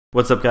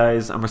What's up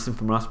guys, I'm Rasim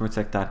from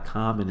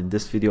RossMoreTech.com, and in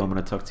this video I'm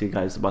going to talk to you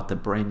guys about the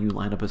brand new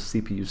lineup of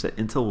CPUs that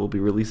Intel will be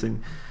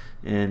releasing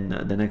in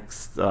the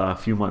next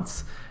few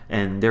months.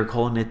 And they're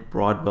calling it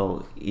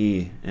Broadwell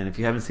E, and if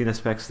you haven't seen the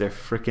specs, they're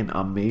freaking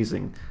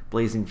amazing,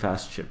 blazing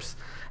fast chips.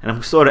 And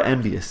I'm sort of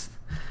envious.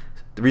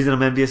 The reason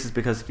I'm envious is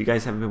because if you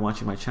guys haven't been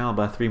watching my channel,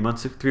 about 3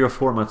 or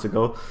 4 months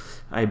ago,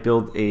 I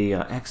built a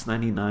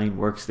X99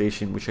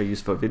 workstation which I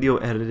use for video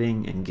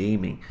editing and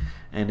gaming,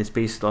 and it's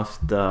based off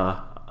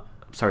the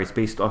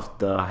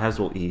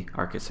Broadwell E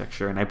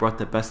architecture, and I brought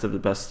the best of the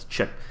best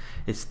chip.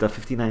 It's the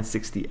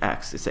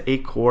 5960X. It's an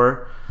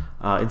 8-core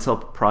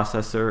Intel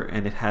processor,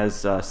 and it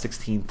has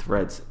 16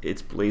 threads.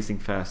 It's blazing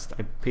fast.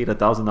 I paid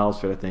 $1,000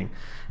 for the thing,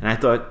 and I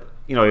thought,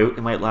 you know,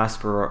 it might last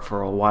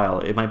for a while.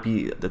 It might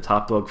be the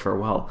top dog for a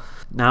while.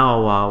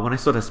 Now, when I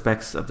saw the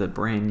specs of the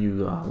brand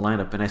new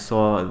lineup, and I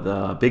saw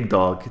the big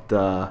dog,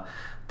 the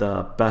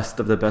best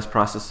of the best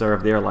processor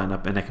of their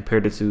lineup, and I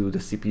compared it to the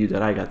CPU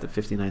that I got, the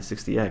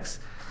 5960X,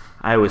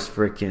 I was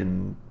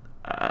freaking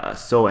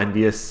so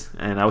envious,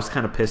 and I was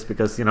kind of pissed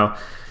because, you know,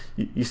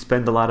 you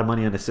spend a lot of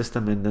money on the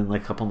system, and then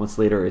like a couple months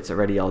later it's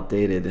already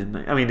outdated. And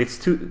I mean, it's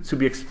to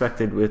be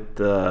expected with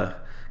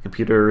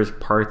computers,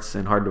 parts,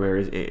 and hardware.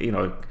 You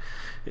know,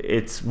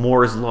 it's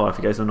Moore's law. If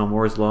you guys don't know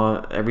Moore's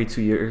law, every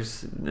 2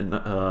 years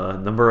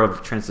number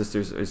of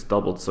transistors is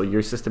doubled, so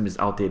your system is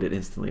outdated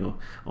instantly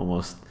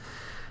almost.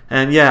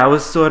 And yeah, I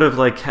was sort of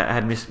like,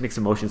 had mixed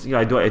emotions. You know,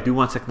 I do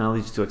want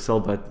technology to excel,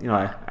 but you know,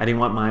 I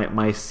didn't want my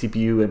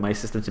CPU and my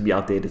system to be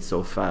outdated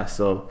so fast.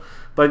 So,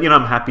 but you know,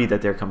 I'm happy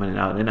that they're coming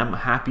out, and I'm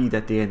happy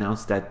that they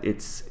announced that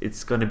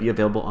it's going to be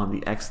available on the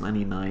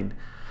X99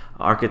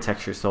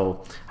 architecture.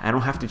 So I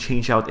don't have to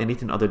change out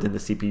anything other than the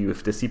CPU.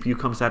 If the CPU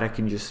comes out, I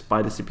can just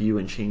buy the CPU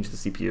and change the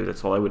CPU.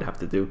 That's all I would have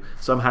to do.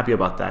 So I'm happy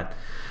about that.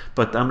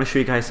 But I'm going to show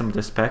you guys some of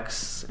the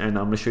specs, and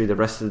I'm going to show you the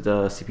rest of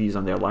the CPUs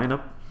on their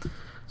lineup.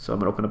 So I'm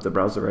going to open up the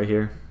browser right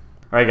here.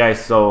 Alright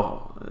guys,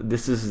 so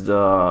this is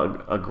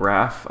a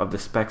graph of the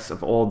specs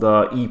of all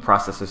the E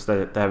processors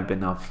that have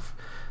been up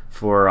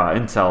for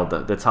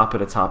Intel, the top of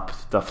the top,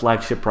 the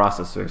flagship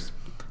processors.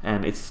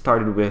 And it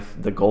started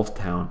with the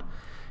Gulftown.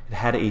 It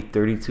had a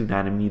 32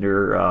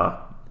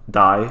 nanometer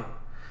die,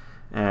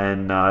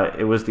 and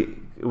it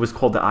was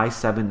called the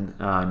i7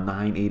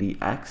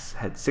 980X,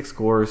 had 6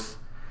 cores,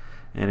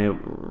 and it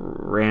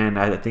ran,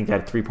 I think,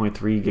 at 3.3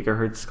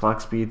 gigahertz clock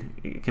speed.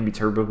 It can be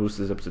turbo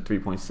boosted up to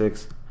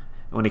 3.6.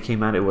 When it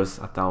came out, it was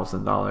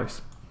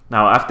 $1,000.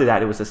 Now after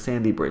that, it was a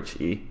Sandy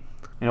Bridge E,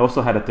 and it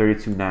also had a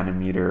 32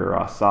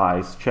 nanometer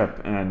size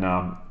chip, and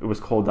it was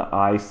called the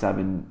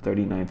i7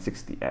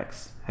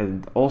 3960X.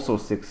 Had also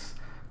 6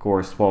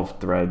 cores,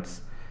 12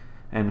 threads,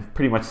 and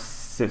pretty much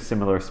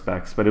similar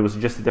specs, but it was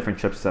just a different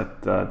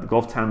chipset. The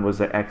Gulftown was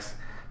the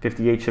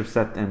X58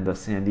 chipset, and the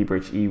Sandy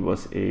Bridge E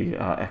was a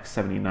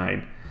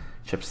X79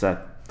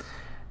 chipset.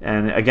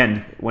 And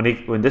again,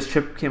 when this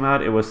chip came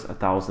out, it was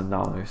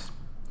 $1,000.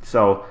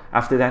 So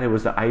after that, it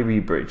was the Ivy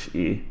Bridge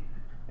E.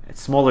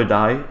 It's smaller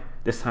die.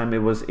 This time it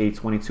was a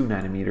 22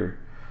 nanometer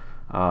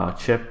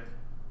chip,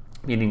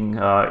 meaning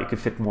it could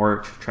fit more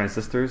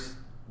transistors,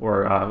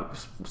 or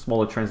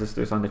smaller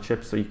transistors on the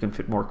chip, so you can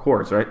fit more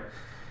cores, right?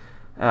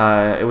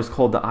 It was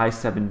called the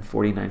i7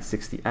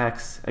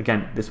 4960X.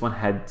 Again, this one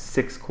had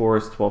 6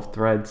 cores, 12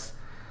 threads.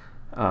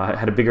 It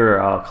had a bigger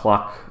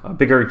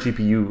bigger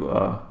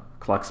GPU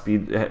clock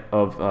speed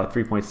of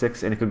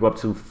 3.6, and it could go up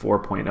to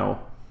 4.0.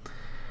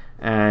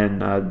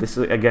 And this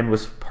again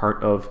was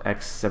part of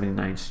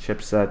X79's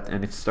chipset,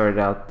 and it started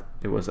out,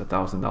 it was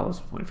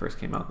 $1,000 when it first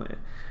came out.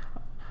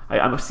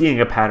 I'm seeing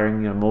a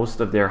pattern. You know,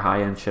 most of their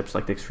high-end chips,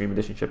 like the Extreme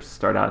Edition chips,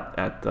 start out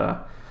at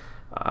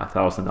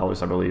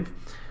 $1,000, I believe.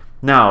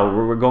 Now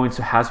we're going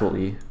to Haswell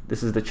E.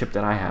 This is the chip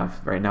that I have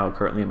right now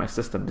currently in my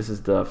system. This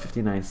is the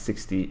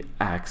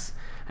 5960X,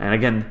 and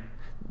again,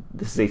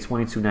 this is a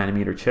 22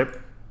 nanometer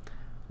chip.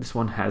 This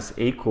one has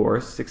 8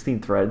 cores,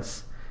 16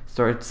 threads.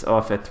 Starts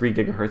off at 3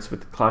 gigahertz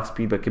with clock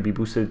speed, but can be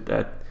boosted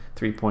at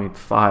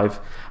 3.5.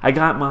 I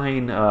got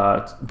mine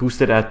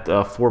boosted at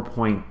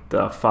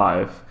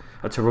 4.5.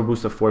 A turbo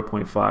boost of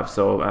 4.5.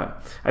 So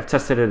I've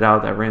tested it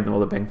out. I ran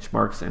all the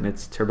benchmarks, and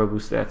it's turbo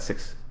boosted at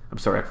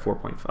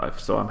 4.5.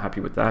 So I'm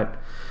happy with that.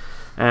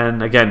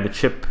 And again, the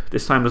chip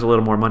this time was a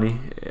little more money.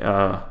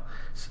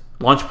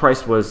 Launch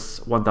price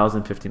was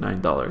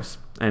 $1,059,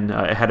 and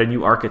it had a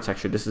new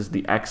architecture. This is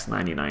the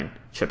X99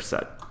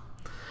 chipset.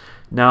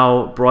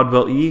 Now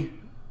Broadwell E,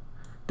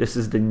 this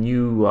is the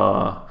new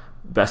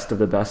best of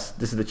the best.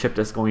 This is the chip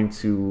that's going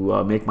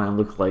to make mine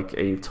look like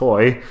a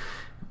toy.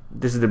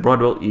 This is the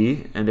Broadwell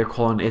E, and they're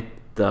calling it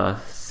the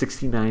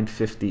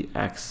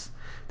 6950X.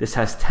 This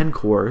has 10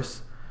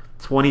 cores,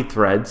 20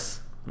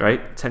 threads,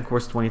 right? 10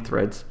 cores, 20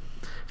 threads,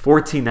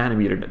 14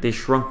 nanometer. They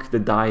shrunk the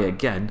die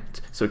again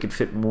so it could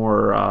fit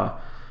more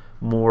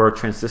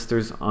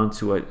transistors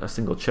onto a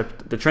single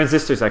chip. The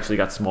transistors actually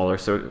got smaller,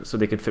 so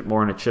they could fit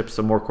more on a chip,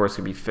 so more cores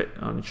could be fit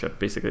on a chip.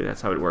 Basically, that's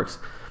how it works.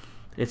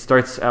 It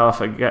starts off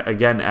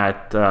again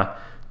at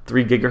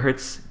 3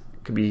 gigahertz.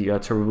 It could be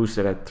turbo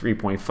boosted at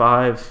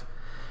 3.5.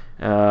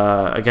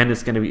 Again,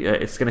 it's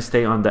gonna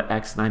stay on the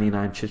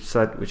X99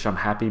 chipset, which I'm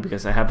happy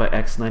because I have an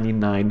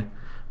X99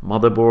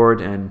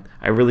 motherboard, and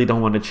I really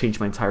don't want to change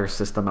my entire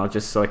system out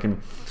just so I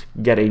can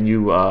get a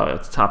new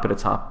top of the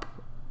top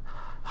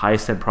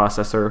highest end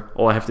processor.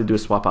 All I have to do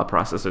is swap out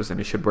processors and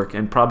it should work,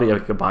 and probably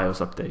like a BIOS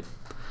update.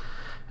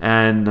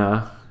 And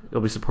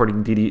it'll be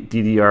supporting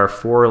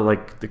DDR4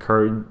 like the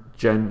current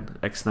gen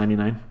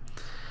X99.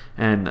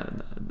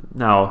 And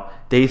now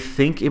they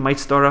think it might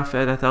start off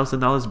at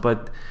 $1,000,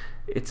 but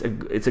it's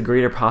a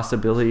greater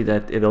possibility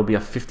that it'll be a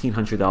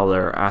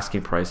 $1,500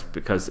 asking price,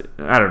 because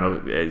I don't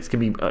know, it's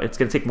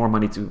gonna take more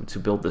money to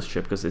build this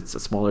chip because it's a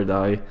smaller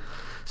die.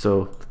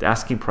 So the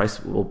asking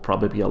price will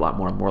probably be a lot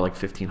more like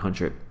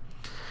 $1,500.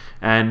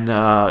 And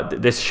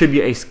this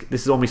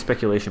is only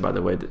speculation, by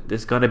the way.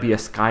 There's gonna be a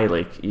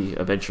Skylake E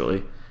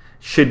eventually.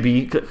 Should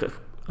be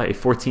a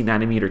 14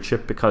 nanometer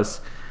chip, because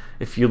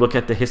if you look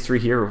at the history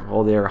here of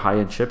all their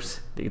high-end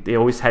chips, they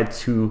always had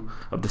 2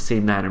 of the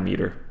same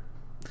nanometer.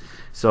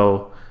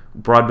 So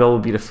Broadwell will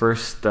be the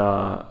first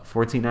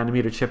 14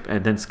 nanometer chip,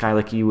 and then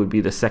Skylake E would be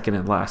the second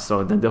and last.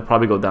 So then they'll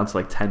probably go down to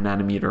like 10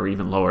 nanometer or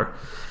even lower.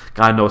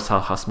 God knows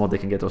how small they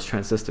can get those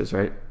transistors,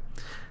 right?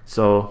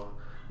 So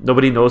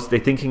nobody knows. They're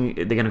thinking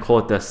they're going to call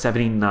it the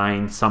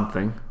 79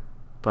 something,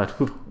 but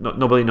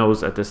nobody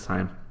knows at this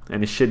time.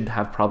 And it should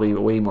have probably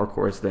way more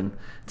cores than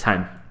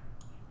 10.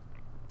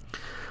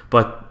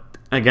 But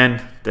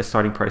again, the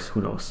starting price,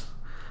 who knows?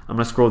 I'm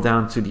going to scroll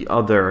down to the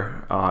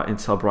other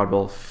Intel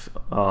Broadwell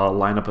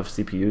lineup of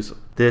CPUs.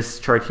 This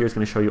chart here is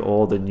going to show you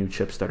all the new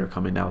chips that are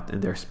coming out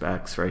in their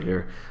specs right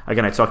here.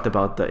 Again, I talked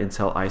about the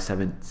Intel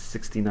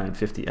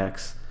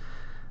i7-6950X.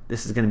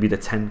 This is going to be the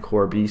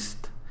 10-core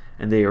beast,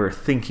 and they are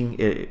thinking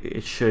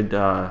it should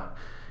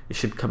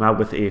come out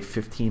with a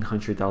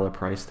 $1,500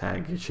 price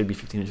tag. It should be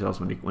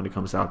 $1,500 when it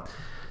comes out.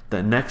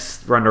 The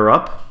next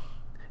runner-up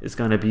is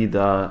going to be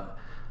the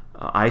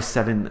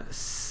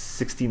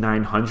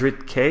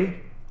i7-6900K,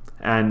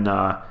 and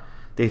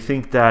they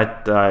think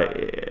that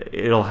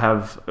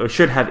it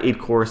should have 8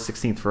 cores,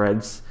 16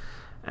 threads,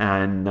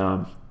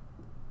 and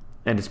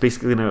it's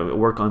basically going to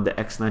work on the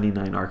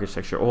X99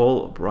 architecture.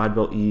 All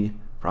Broadwell E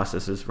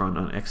processors run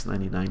on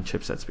X99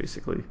 chipsets,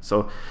 basically.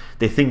 So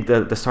they think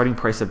that the starting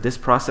price of this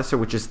processor,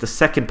 which is the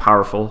second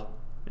powerful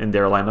in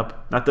their lineup,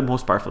 not the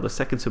most powerful, the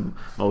second to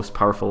most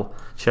powerful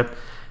chip,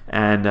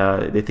 and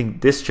they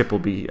think this chip will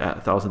be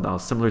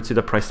 $1,000, similar to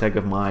the price tag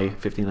of my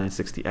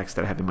 5960X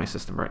that I have in my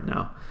system right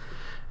now.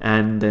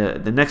 And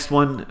the next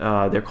one,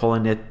 they're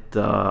calling it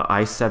the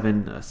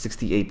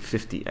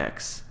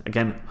i7-6850X.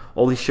 Again,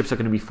 all these chips are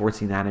going to be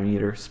 14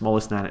 nanometer,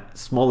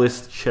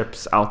 smallest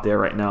chips out there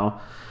right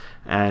now.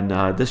 And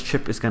this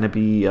chip is going to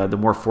be the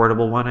more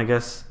affordable one, I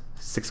guess.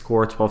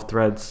 6-core, 12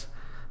 threads,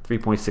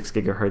 3.6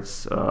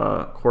 gigahertz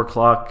core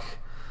clock.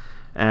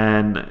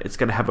 And it's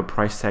going to have a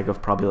price tag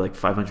of probably like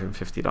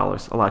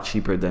 $550, a lot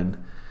cheaper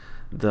than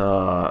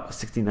the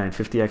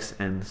 6950X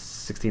and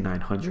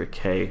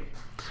 6900K.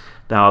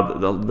 Now,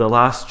 the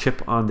last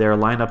chip on their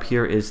lineup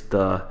here is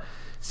the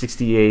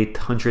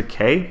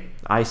 6800K,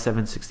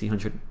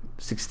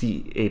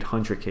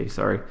 i7-6800K,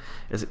 sorry.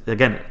 Is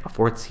again a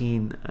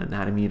 14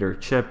 nanometer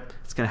chip.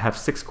 It's going to have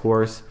 6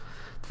 cores,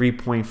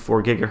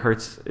 3.4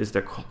 gigahertz is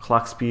their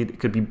clock speed. It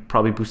could be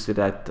probably boosted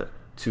to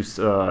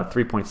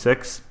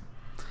 3.6,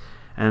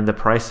 and the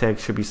price tag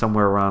should be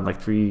somewhere around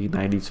like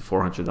 $390 to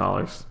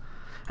 $400.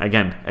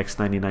 Again,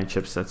 X99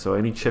 chipset. So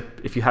any chip,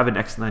 if you have an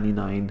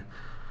X99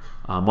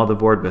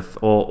 motherboard with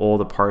all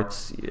the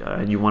parts,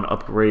 and you want to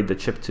upgrade the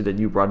chip to the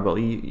new Broadwell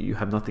E, you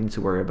have nothing to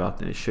worry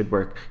about, and it should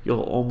work.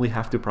 You'll only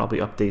have to probably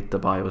update the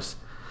BIOS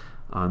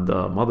on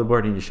the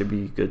motherboard, and you should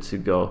be good to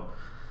go.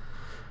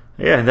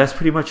 Yeah, and that's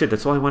pretty much it.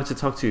 That's all I wanted to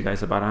talk to you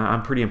guys about.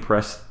 I'm pretty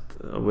impressed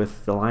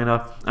with the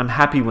lineup. I'm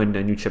happy when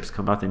the new chips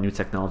come out, the new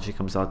technology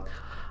comes out.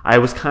 I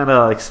was kind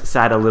of like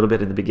sad a little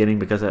bit in the beginning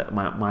because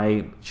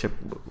my chip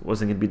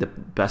wasn't going to be the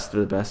best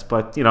of the best,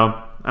 but you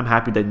know, I'm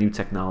happy that new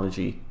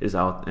technology is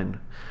out,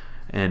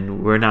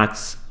 and we're not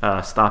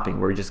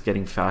stopping. We're just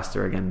getting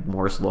faster. Again,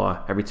 Moore's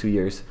law. Every 2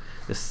 years,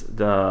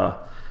 the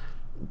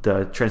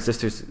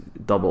transistors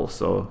double.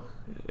 So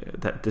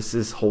this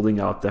is holding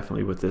out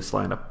definitely with this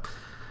lineup.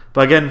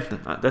 But again,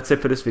 that's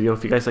it for this video.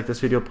 If you guys like this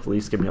video,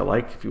 please give me a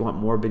like. If you want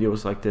more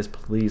videos like this,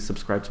 please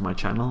subscribe to my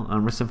channel.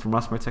 I'm Rissim from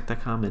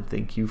RossMoreTech.com, and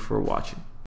thank you for watching.